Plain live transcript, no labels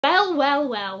Well, well,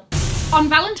 well. On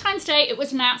Valentine's Day, it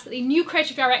was announced that the new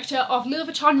creative director of Louis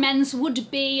Vuitton men's would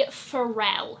be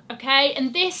Pharrell, okay?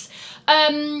 And this,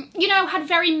 you know, had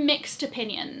very mixed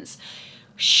opinions.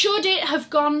 Should it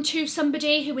have gone to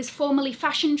somebody who is formerly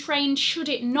fashion trained? Should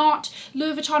it not?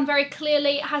 Louis Vuitton very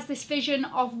clearly has this vision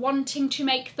of wanting to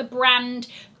make the brand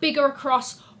bigger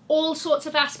across all sorts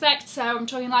of aspects. So I'm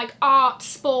talking like art,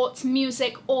 sports,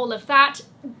 music, all of that.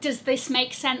 Does this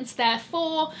make sense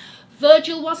therefore?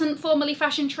 Virgil wasn't formally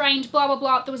fashion trained, blah, blah,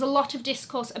 blah. There was a lot of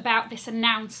discourse about this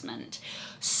announcement.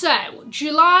 So,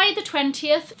 July the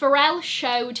 20th, Pharrell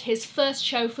showed his first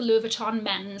show for Louis Vuitton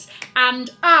men's,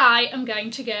 and I am going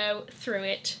to go through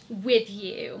it with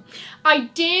you.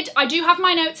 I do have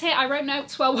my notes here. I wrote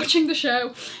notes while watching the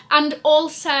show, and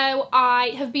also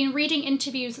I have been reading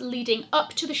interviews leading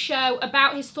up to the show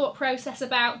about his thought process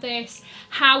about this,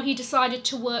 how he decided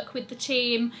to work with the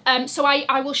team. So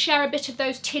I will share a bit of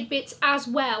those tidbits as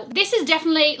well. This is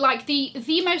definitely like the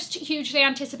most hugely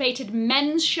anticipated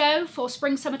men's show for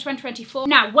Spring/Summer 2024.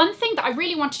 Now, one thing that I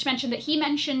really wanted to mention that he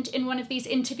mentioned in one of these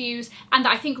interviews and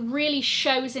that I think really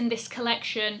shows in this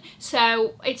collection,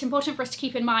 so it's important for us to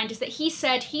keep in mind, is that he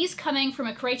said he's coming from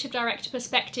a creative director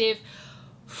perspective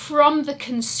from the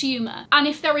consumer. And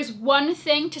if there is one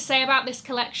thing to say about this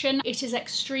collection, it is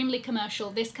extremely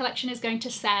commercial. This collection is going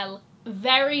to sell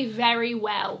very, very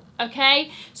well,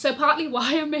 okay? So partly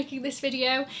why I'm making this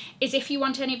video is if you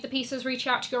want any of the pieces, reach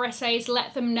out to your SAs,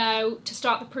 let them know to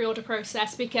start the pre-order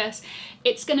process because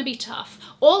it's gonna be tough.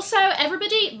 Also,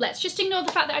 everybody, let's just ignore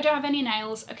the fact that I don't have any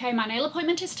nails, okay? My nail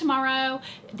appointment is tomorrow.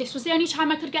 This was the only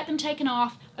time I could get them taken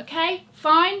off, okay?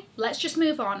 Fine, let's just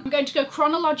move on. I'm going to go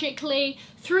chronologically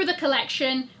through the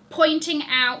collection, pointing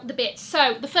out the bits.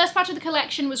 So the first part of the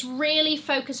collection was really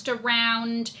focused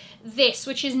around this,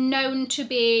 which is known to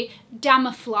be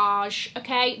camouflage,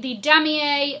 okay? The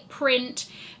damier print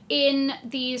in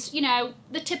these, you know,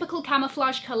 the typical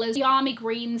camouflage colours, the army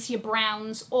greens, your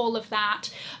browns, all of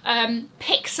that,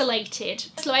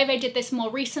 pixelated. Loewe did this more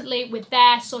recently with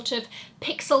their sort of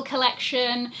pixel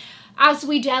collection. As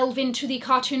we delve into the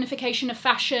cartoonification of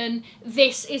fashion,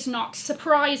 this is not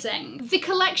surprising. The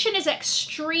collection is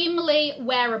extremely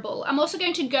wearable. I'm also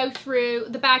going to go through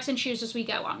the bags and shoes as we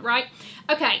go on, right?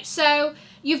 Okay, so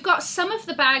you've got some of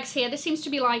the bags here. This seems to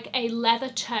be like a leather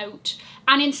tote.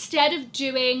 And instead of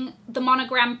doing the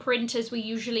monogram print as we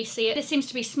usually see it, this seems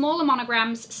to be smaller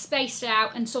monograms spaced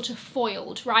out and sort of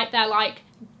foiled, right? They're like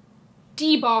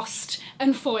debossed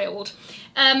and foiled.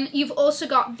 You've also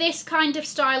got this kind of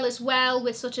style as well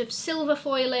with sort of silver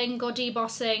foiling or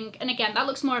debossing, and again that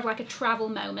looks more of like a travel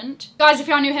moment. Guys, if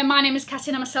you're new here, my name is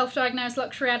Cassie and I'm a self-diagnosed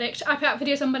luxury addict. I put out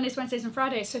videos on Mondays, Wednesdays and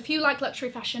Fridays, so if you like luxury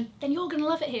fashion then you're gonna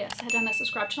love it here. So head down there,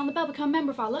 subscribe, turn on the bell, become a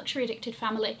member of our luxury addicted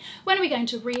family. When are we going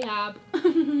to rehab?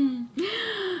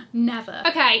 Never.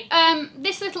 Okay,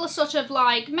 this little sort of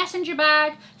like messenger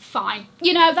bag, fine.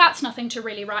 You know, that's nothing to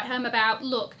really write home about.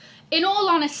 Look, in all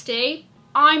honesty,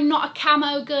 I'm not a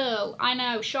camo girl. I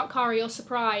know, shock horror, you're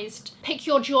surprised. Pick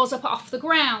your jaws up off the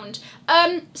ground.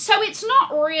 So it's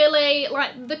not really,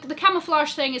 like, the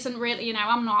camouflage thing isn't really, you know,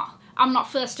 I'm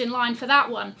not first in line for that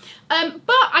one.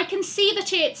 But I can see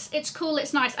that it's cool,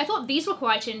 it's nice. I thought these were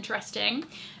quite interesting.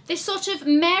 This sort of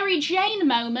Mary Jane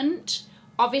moment,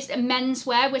 obviously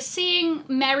menswear. We're seeing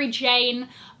Mary Jane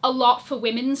a lot for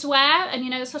women's wear and, you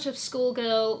know, sort of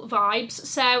schoolgirl vibes.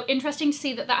 So interesting to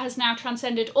see that that has now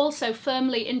transcended also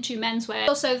firmly into menswear.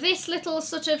 Also this little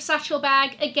sort of satchel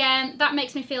bag, again, that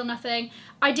makes me feel nothing.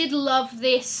 I did love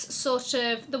this sort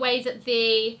of, the way that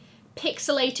the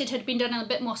pixelated had been done in a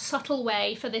bit more subtle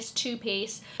way for this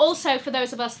two-piece. Also, for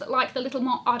those of us that like the little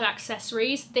more odd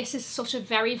accessories, this is sort of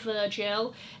very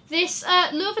Virgil. This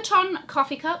Louis Vuitton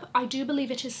coffee cup, I do believe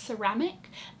it is ceramic.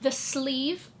 The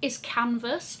sleeve is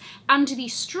canvas, and the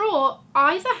straw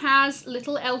either has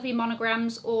little LV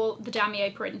monograms or the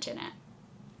damier print in it.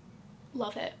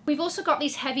 Love it. We've also got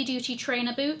these heavy-duty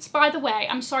trainer boots. By the way,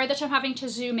 I'm sorry that I'm having to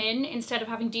zoom in instead of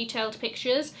having detailed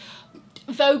pictures.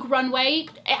 Vogue Runway,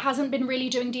 it hasn't been really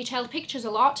doing detailed pictures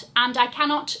a lot, and I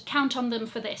cannot count on them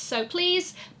for this, so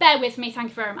please bear with me, thank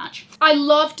you very much. I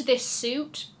loved this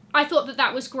suit. I thought that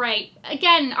that was great.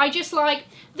 Again, I just like,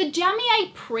 the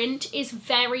damier print is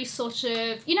very sort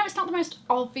of, you know, it's not the most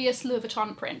obvious Louis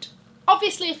Vuitton print.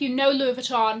 Obviously, if you know Louis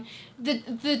Vuitton, the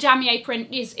damier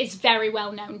print is very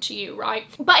well known to you, right?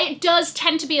 But it does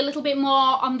tend to be a little bit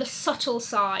more on the subtle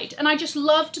side. And I just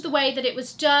loved the way that it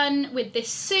was done with this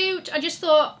suit. I just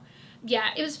thought, yeah,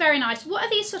 it was very nice. What are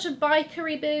these sort of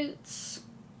bikery boots?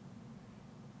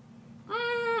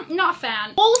 Not a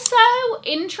fan. Also,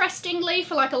 interestingly,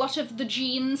 for like a lot of the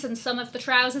jeans and some of the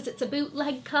trousers, it's a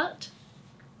bootleg cut.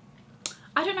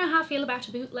 I don't know how I feel about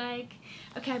a bootleg.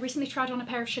 Okay, I recently tried on a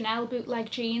pair of Chanel bootleg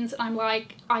jeans and I'm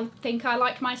like, I think I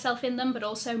like myself in them, but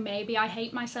also maybe I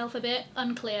hate myself a bit,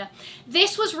 unclear.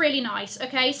 This was really nice,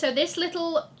 okay? So this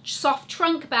little soft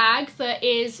trunk bag that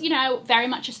is, you know, very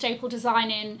much a staple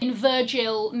design in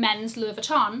Virgil men's Louis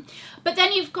Vuitton. But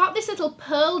then you've got this little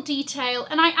pearl detail,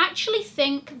 and I actually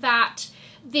think that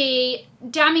the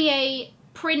damier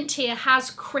print here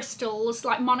has crystals,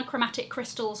 like monochromatic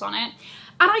crystals on it.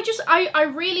 And I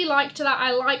really liked that.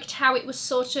 I liked how it was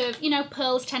sort of, you know,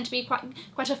 pearls tend to be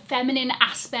quite a feminine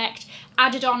aspect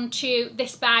added on to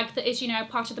this bag that is, you know,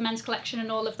 part of the men's collection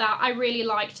and all of that. I really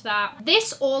liked that.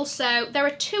 This also, there are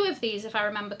two of these if I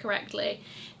remember correctly.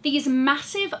 These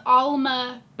massive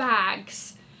Alma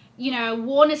bags, you know,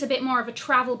 one is a bit more of a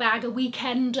travel bag, a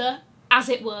weekender, as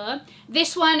it were.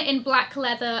 This one in black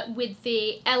leather with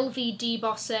the LV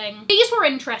debossing. These were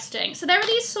interesting. So there are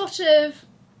these sort of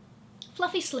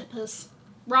fluffy slippers,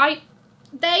 right?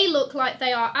 They look like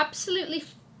they are absolutely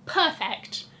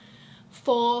perfect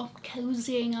for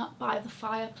cozying up by the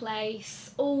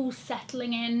fireplace, all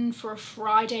settling in for a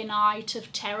Friday night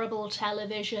of terrible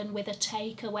television with a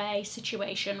takeaway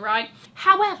situation, right?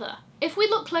 However, if we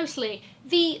look closely,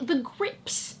 the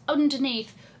grips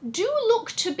underneath do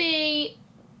look to be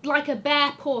like a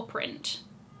bare paw print,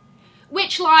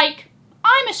 which, like,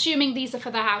 I'm assuming these are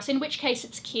for the house, in which case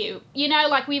it's cute. You know,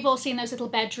 like we've all seen those little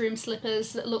bedroom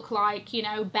slippers that look like, you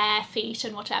know, bare feet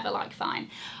and whatever, like fine.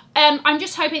 I'm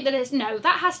just hoping that it's, no,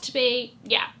 that has to be,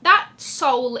 yeah, that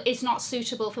sole is not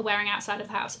suitable for wearing outside of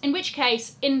the house. In which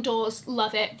case, indoors,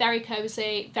 love it, very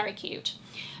cozy, very cute.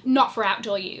 Not for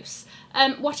outdoor use.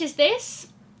 What is this?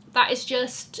 That is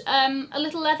just a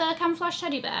little leather camouflage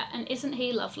teddy bear, and isn't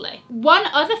he lovely? One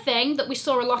other thing that we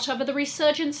saw a lot of are the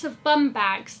resurgence of bum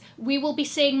bags. We will be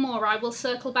seeing more. I will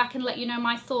circle back and let you know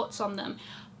my thoughts on them.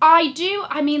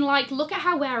 I mean, like, look at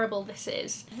how wearable this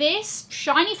is. This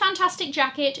shiny fantastic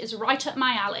jacket is right up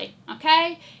my alley,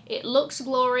 okay? It looks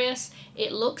glorious,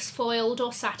 it looks foiled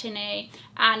or satiny,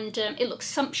 and it looks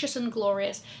sumptuous and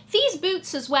glorious. These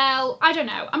boots as well, I don't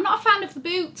know. I'm not a fan of the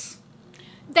boots.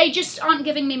 They just aren't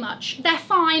giving me much. They're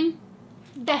fine.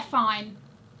 They're fine.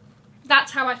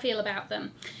 That's how I feel about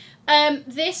them.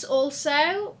 This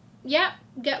also, yeah,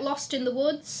 get lost in the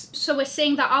woods. So we're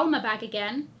seeing that Alma bag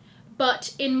again,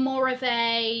 but in more of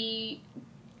a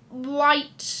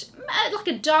light, like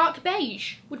a dark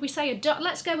beige. Would we say a dark?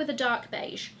 Let's go with a dark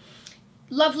beige.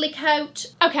 Lovely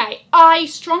coat. Okay, I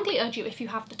strongly urge you, if you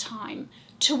have the time,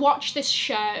 to watch this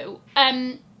show.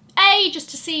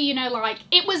 Just to see, you know, like,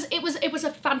 it was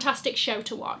a fantastic show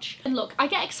to watch. And look, I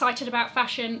get excited about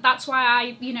fashion. That's why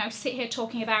I, you know, sit here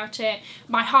talking about it.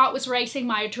 My heart was racing,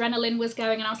 my adrenaline was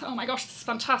going, and I was like, oh my gosh, this is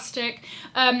fantastic.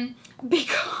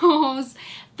 Because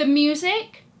the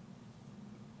music,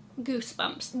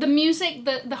 goosebumps. The music,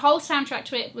 the whole soundtrack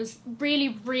to it was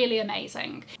really, really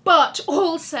amazing. But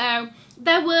also,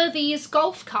 there were these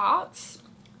golf carts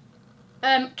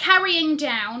carrying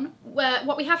down,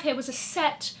 what we have here was a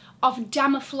set of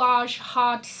camouflage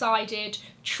hard-sided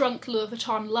trunk Louis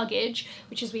Vuitton luggage,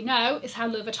 which, as we know, is how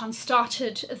Louis Vuitton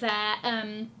started their,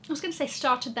 I was going to say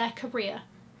started their career.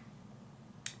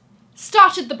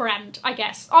 Started the brand, I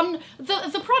guess, on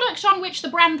the product on which the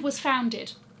brand was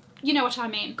founded. You know what I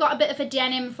mean. Got a bit of a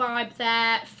denim vibe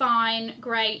there, fine,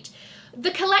 great. The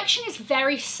collection is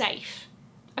very safe,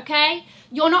 okay?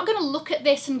 You're not going to look at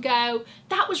this and go,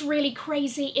 that was really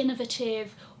crazy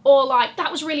innovative, or like,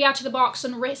 that was really out of the box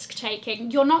and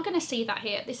risk-taking. You're not going to see that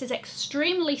here. This is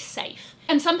extremely safe.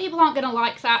 And some people aren't going to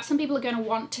like that. Some people are going to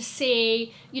want to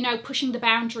see, you know, pushing the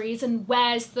boundaries and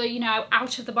where's the, you know,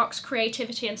 out-of-the-box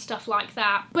creativity and stuff like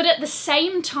that. But at the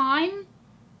same time,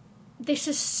 this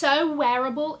is so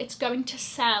wearable, it's going to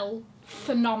sell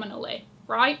phenomenally,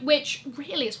 right? Which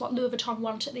really is what Louis Vuitton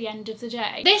want at the end of the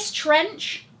day. This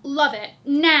trench, love it.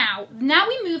 Now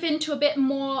we move into a bit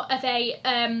more of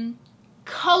a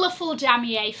colourful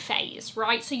damier phase,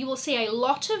 right? So you will see a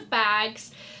lot of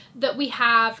bags that we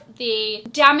have the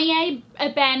damier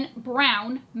ebene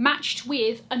brown matched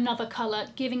with another colour,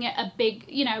 giving it a big,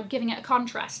 you know, giving it a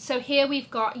contrast. So here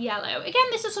we've got yellow. Again,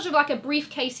 this is sort of like a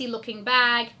briefcasey looking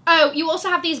bag. Oh, you also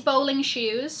have these bowling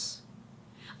shoes.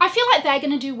 I feel like they're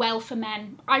going to do well for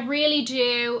men. I really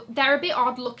do. They're a bit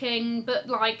odd looking, but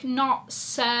like not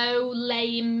so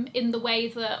lame in the way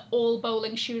that all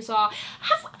bowling shoes are.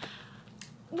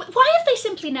 Why have they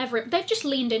simply never, they've just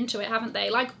leaned into it, haven't they?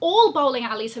 Like, all bowling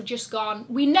alleys have just gone,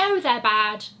 we know they're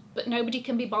bad, but nobody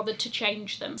can be bothered to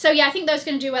change them. So yeah, I think those are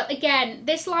going to do well. Again,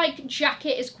 this like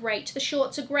jacket is great, the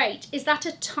shorts are great. Is that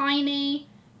a tiny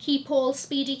Keepall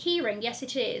speedy keyring? Yes,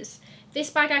 it is. This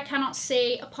bag I cannot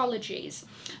see, apologies.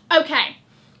 Okay,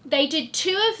 They did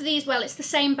two of these, well, it's the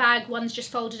same bag, one's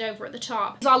just folded over at the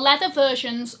top. These are leather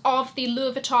versions of the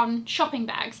Louis Vuitton shopping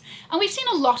bags. And we've seen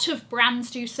a lot of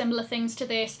brands do similar things to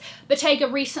this. Bottega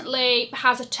recently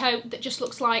has a tote that just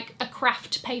looks like a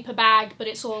craft paper bag, but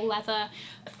it's all leather.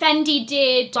 Fendi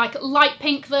did like light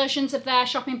pink versions of their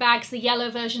shopping bags, the yellow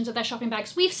versions of their shopping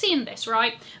bags. We've seen this,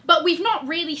 right? But we've not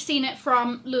really seen it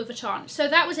from Louis Vuitton. So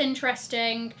that was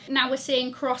interesting. Now we're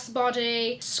seeing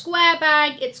crossbody, square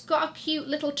bag. It's got a cute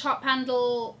little top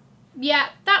handle. Yeah,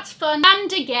 that's fun.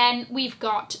 And again, we've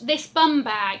got this bum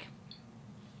bag.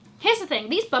 Here's the thing,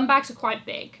 these bum bags are quite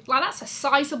big. Like, that's a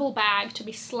sizable bag to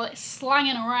be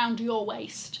slanging around your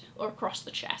waist or across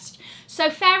the chest. So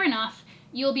fair enough,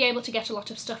 you'll be able to get a lot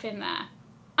of stuff in there.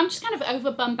 I'm just kind of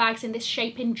over bum bags in this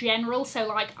shape in general, so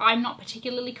like I'm not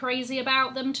particularly crazy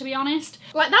about them, to be honest.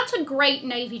 Like, that's a great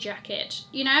navy jacket,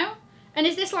 you know? And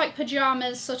is this like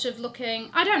pajamas sort of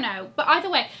looking? I don't know, but either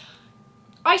way,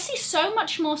 I see so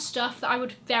much more stuff that I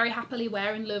would very happily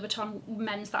wear in Louis Vuitton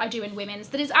men's that I do in women's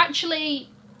that is actually,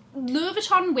 Louis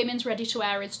Vuitton women's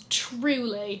ready-to-wear is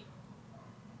truly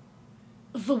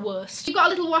the worst. You've got a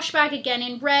little wash bag again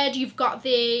in red. You've got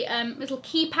the little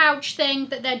key pouch thing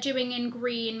that they're doing in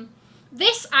green.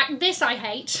 This I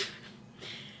hate.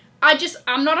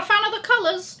 I'm not a fan of the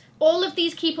colours. All of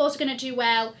these key poles are going to do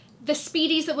well. The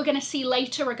Speedies that we're going to see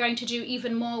later are going to do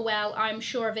even more well, I'm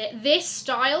sure of it. This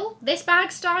style, this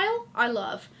bag style, I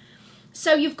love.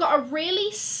 So you've got a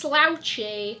really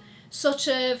slouchy sort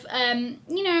of,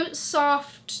 you know,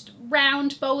 soft,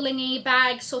 round, bowling-y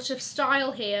bag sort of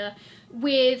style here,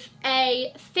 with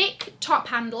a thick top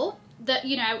handle that,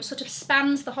 you know, sort of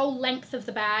spans the whole length of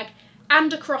the bag,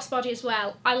 and a crossbody as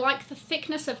well. I like the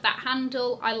thickness of that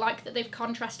handle. I like that they've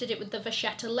contrasted it with the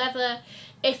vachetta leather.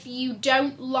 If you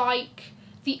don't like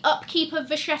the upkeep of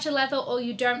vachetta leather, or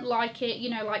you don't like it, you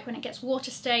know, like when it gets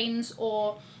water stains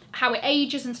or how it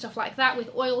ages and stuff like that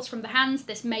with oils from the hands,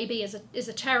 this maybe is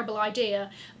a terrible idea,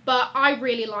 but I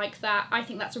really like that. I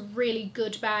think that's a really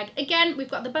good bag. Again, we've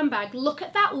got the bum bag. Look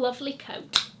at that lovely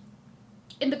coat.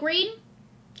 In the green?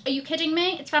 Are you kidding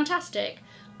me? It's fantastic.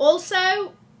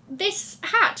 Also, this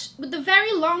hat with the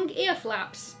very long ear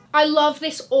flaps. I love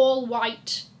this all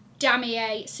white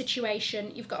damier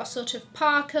situation. You've got a sort of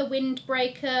parka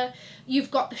windbreaker.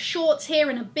 You've got the shorts here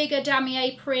in a bigger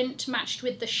damier print matched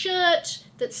with the shirt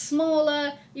that's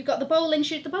smaller. You've got the bowling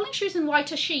shoes. The bowling shoes in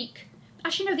white are chic.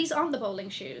 Actually, no, these aren't the bowling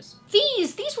shoes.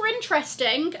 These were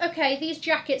interesting. Okay, these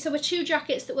jackets, there were two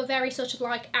jackets that were very sort of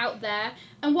like out there.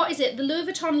 And what is it? The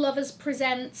Louis Vuitton Lovers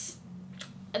presents,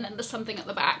 and then there's something at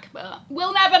the back, but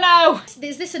we'll never know.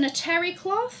 Is this a terry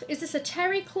cloth? Is this a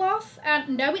terry cloth?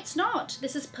 And no, it's not.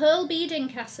 This is pearl beading,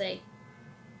 Cassie.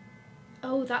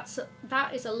 Oh,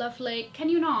 that is a lovely, can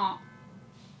you not?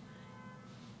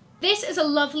 This is a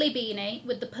lovely beanie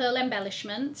with the pearl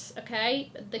embellishments,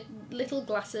 okay? The little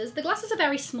glasses. The glasses are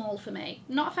very small for me.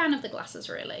 Not a fan of the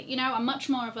glasses, really. You know, I'm much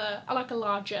more of I like a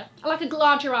larger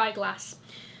eyeglass.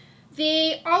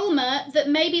 The Alma that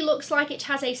maybe looks like it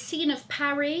has a scene of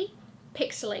Paris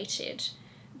pixelated.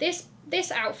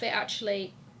 This outfit,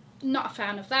 actually, not a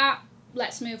fan of that.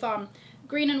 Let's move on.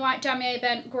 Green and white damier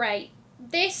bent, great.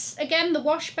 This, again, the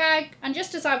wash bag, and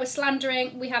just as I was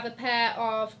slandering, we have a pair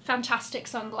of fantastic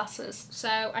sunglasses,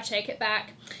 so I take it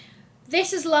back.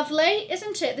 This is lovely,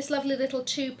 isn't it? This lovely little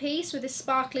two-piece with this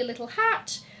sparkly little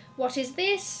hat. What is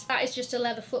this? That is just a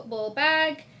leather football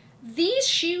bag. These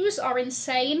shoes are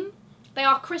insane. They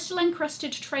are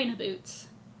crystal-encrusted trainer boots.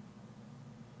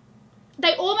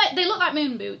 They look like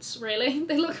moon boots, really.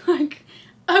 They look like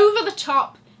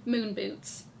over-the-top moon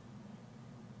boots.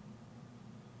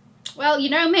 Well, you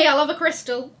know me, I love a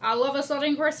crystal. I love a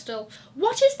sodding crystal.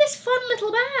 What is this fun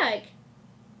little bag?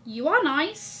 You are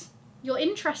nice. You're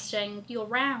interesting. You're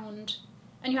round.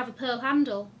 And you have a pearl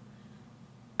handle.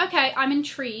 Okay, I'm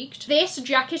intrigued. This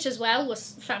jacket as well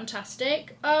was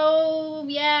fantastic. Oh,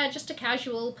 yeah, just a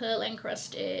casual pearl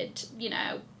encrusted, you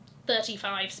know,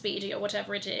 35 Speedy or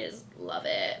whatever it is. Love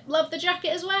it. Love the jacket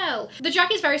as well. The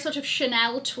jacket is very sort of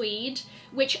Chanel tweed,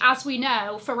 which, as we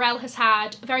know, Pharrell has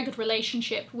had a very good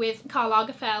relationship with Karl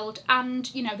Lagerfeld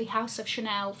and, you know, the House of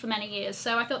Chanel for many years.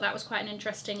 So I thought that was quite an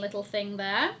interesting little thing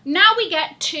there. Now we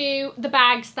get to the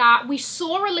bags that we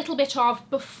saw a little bit of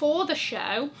before the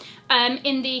show,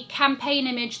 in the campaign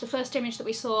image, the first image that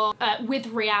we saw with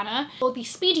Rihanna, or the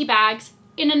Speedy bags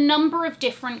in a number of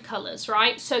different colours,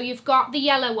 right? So you've got the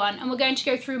yellow one, and we're going to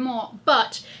go through more,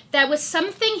 but there was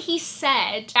something he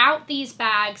said about these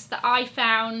bags that I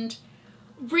found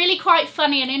really quite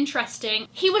funny and interesting.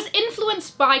 He was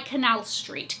influenced by Canal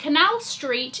Street. Canal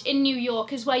Street in New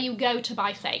York is where you go to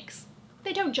buy fakes.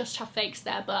 They don't just have fakes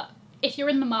there, but if you're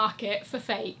in the market for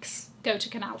fakes, go to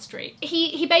Canal Street.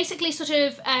 He basically sort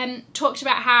of talked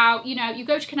about how, you know, you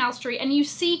go to Canal Street and you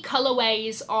see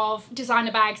colorways of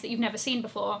designer bags that you've never seen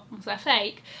before, because they're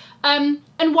fake, and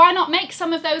why not make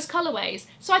some of those colorways?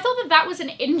 So I thought that that was an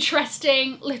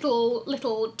interesting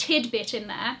little tidbit in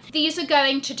there. These are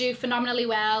going to do phenomenally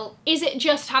well. Is it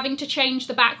just having to change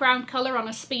the background color on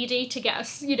a Speedy to get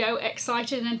us, you know,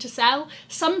 excited and to sell?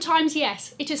 Sometimes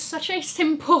yes. It is such a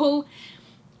simple,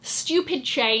 stupid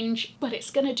change, but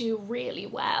it's gonna do really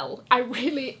well.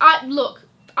 Look,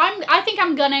 I think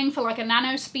I'm gunning for like a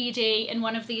nano Speedy in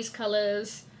one of these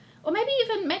colors, or maybe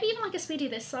even like a Speedy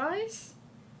this size.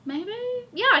 Maybe?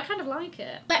 Yeah, I kind of like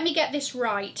it. Let me get this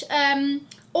right.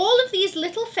 All of these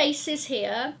little faces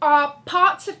here are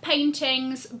parts of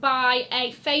paintings by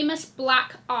a famous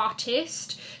black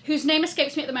artist whose name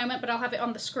escapes me at the moment, but I'll have it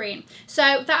on the screen.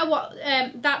 So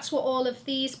that's what all of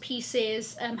these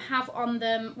pieces have on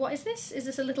them. What is this? Is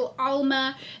this a little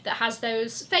Alma that has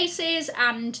those faces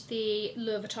and the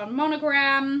Louis Vuitton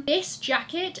monogram? This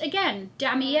jacket, again,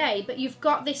 damier, but you've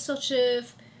got this sort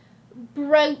of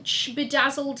brooch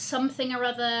bedazzled something or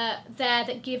other there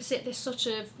that gives it this sort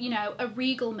of, you know, a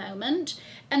regal moment.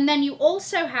 And then you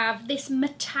also have this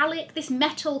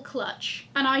metal clutch,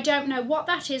 and I don't know what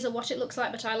that is or what it looks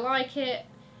like, but I like it.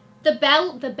 The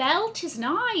belt is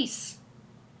nice.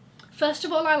 First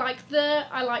of all, I like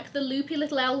the loopy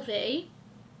little LV.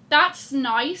 That's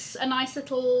nice, a nice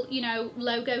little, you know,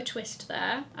 logo twist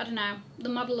there. I don't know, the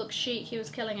model looks chic, he was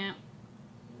killing it.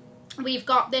 We've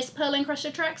got this pearl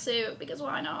encrusted tracksuit, because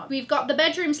why not? We've got the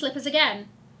bedroom slippers again.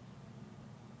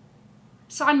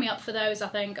 Sign me up for those, I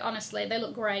think, honestly, they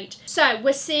look great. So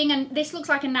we're seeing, and this looks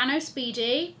like a nano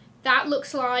Speedy. That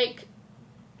looks like,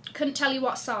 couldn't tell you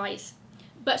what size.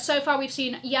 But so far we've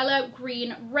seen yellow,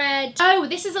 green, red. Oh,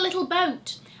 this is a little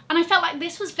boat. And I felt like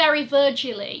this was very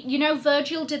Virgil-y. You know,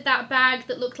 Virgil did that bag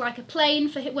that looked like a plane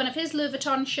for one of his Louis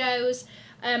Vuitton shows.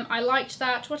 I liked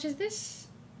that. What is this?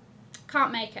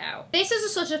 Can't make out. This is a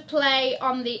sort of play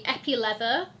on the epi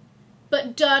leather,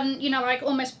 but done, you know, like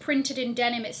almost printed in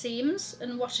denim, it seems.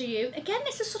 And what are you? Again,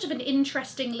 this is sort of an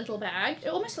interesting little bag. It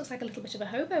almost looks like a little bit of a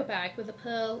hobo bag with a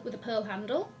pearl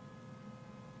handle.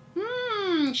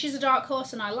 She's a dark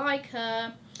horse and I like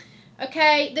her.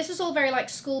 Okay, this is all very like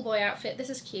schoolboy outfit. This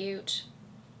is cute.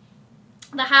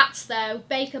 The hats though,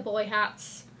 baker boy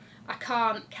hats. I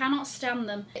cannot stand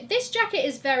them. This jacket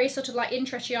is very sort of like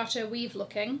Intrecciato weave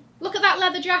looking. Look at that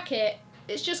leather jacket.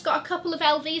 It's just got a couple of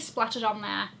LVs splattered on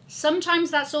there.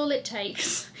 Sometimes that's all it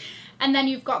takes. And then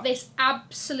you've got this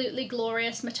absolutely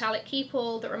glorious metallic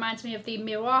keepall that reminds me of the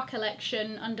Miroir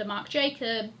collection under Marc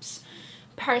Jacobs.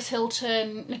 Paris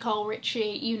Hilton, Nicole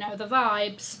Richie, you know the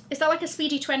vibes. Is that like a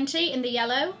Speedy 20 in the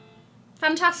yellow?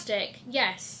 Fantastic,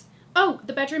 yes. Oh,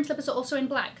 the bedroom slippers are also in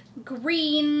black.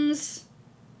 Greens.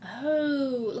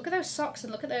 Oh, look at those socks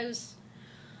and look at those.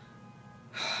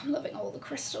 I'm loving all the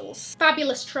crystals.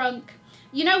 Fabulous trunk.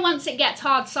 You know, once it gets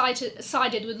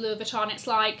hard-sided with Louis Vuitton, it's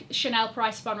like Chanel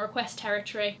Price on request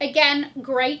territory. Again,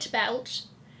 great belt.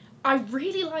 I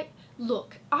really like,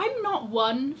 look, I'm not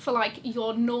one for like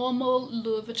your normal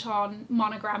Louis Vuitton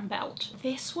monogram belt.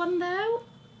 This one though,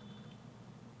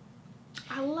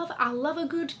 I love a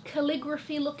good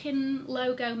calligraphy looking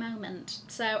logo moment.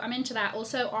 So I'm into that.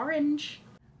 Also orange.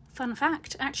 Fun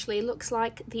fact, actually looks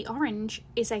like the orange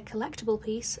is a collectible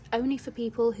piece only for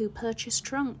people who purchase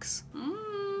trunks.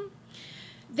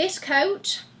 This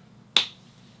coat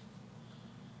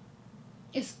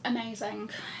is amazing.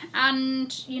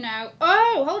 And, you know,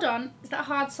 oh, hold on. Is that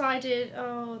hard-sided?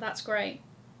 Oh, that's great.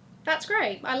 That's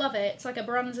great. I love it. It's like a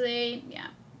bronzy, yeah.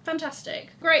 Fantastic.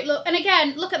 Great look. And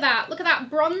again, look at that. Look at that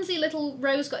bronzy little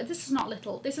rose gold. This is not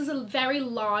little. This is a very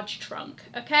large trunk,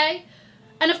 okay?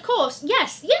 And of course,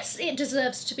 yes, it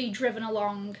deserves to be driven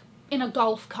along in a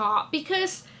golf cart,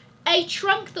 because a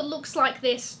trunk that looks like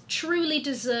this truly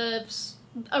deserves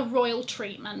a royal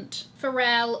treatment.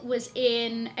 Pharrell was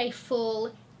in a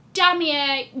full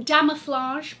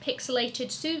camouflage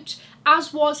pixelated suit,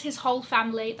 as was his whole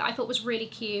family, that I thought was really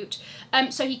cute.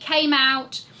 So he came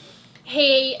out,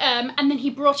 and then he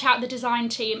brought out the design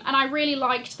team, and I really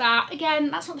liked that.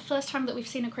 Again, that's not the first time that we've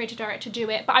seen a creative director do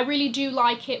it, but I really do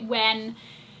like it when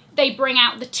they bring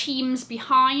out the teams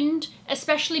behind,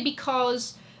 especially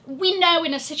because we know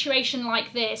in a situation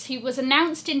like this, he was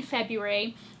announced in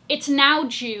February, it's now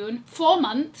June, 4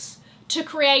 months to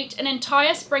create an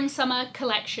entire spring-summer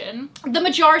collection. The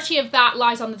majority of that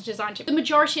lies on the design team. The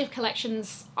majority of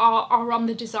collections are on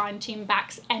the design team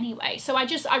backs anyway. So I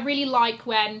really like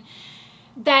when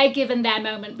they're given their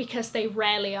moment, because they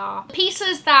rarely are.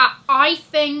 Pieces that I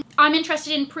think I'm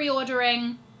interested in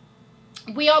pre-ordering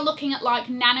We are looking at like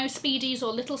nano speedies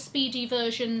or little speedy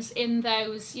versions in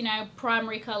those, you know,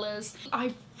 primary colours.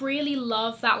 I really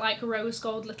love that like rose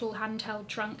gold little handheld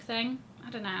trunk thing. I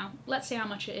don't know, let's see how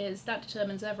much it is, that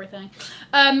determines everything.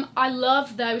 I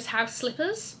love those house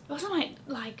slippers. I was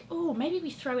like, oh, maybe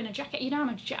we throw in a jacket. You know,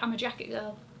 I'm a jacket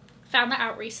girl. Found that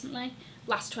out recently,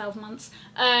 last 12 months.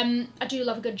 I do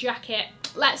love a good jacket.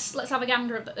 Let's have a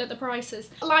gander at the prices.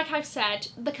 Like I've said,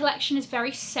 the collection is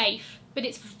very safe, but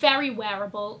it's very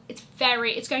wearable. It's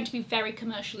going to be very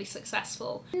commercially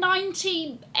successful.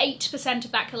 98%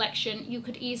 of that collection you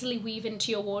could easily weave into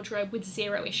your wardrobe with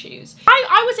zero issues.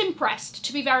 I was impressed,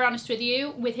 to be very honest with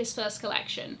you, with his first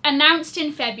collection. Announced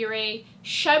in February,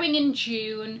 showing in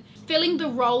June, filling the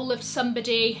role of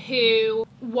somebody who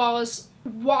was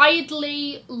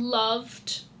widely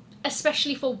loved,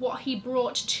 especially for what he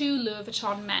brought to Louis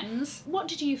Vuitton men's. What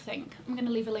did you think? I'm going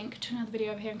to leave a link to another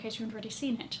video over here in case you haven't already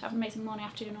seen it. Have an amazing morning,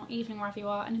 afternoon or evening wherever you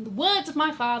are, and in the words of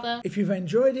my father, if you've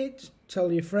enjoyed it,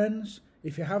 tell your friends.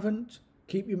 If you haven't,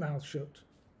 keep your mouth shut.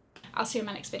 I'll see you in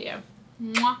my next video.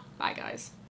 Mwah. Bye guys.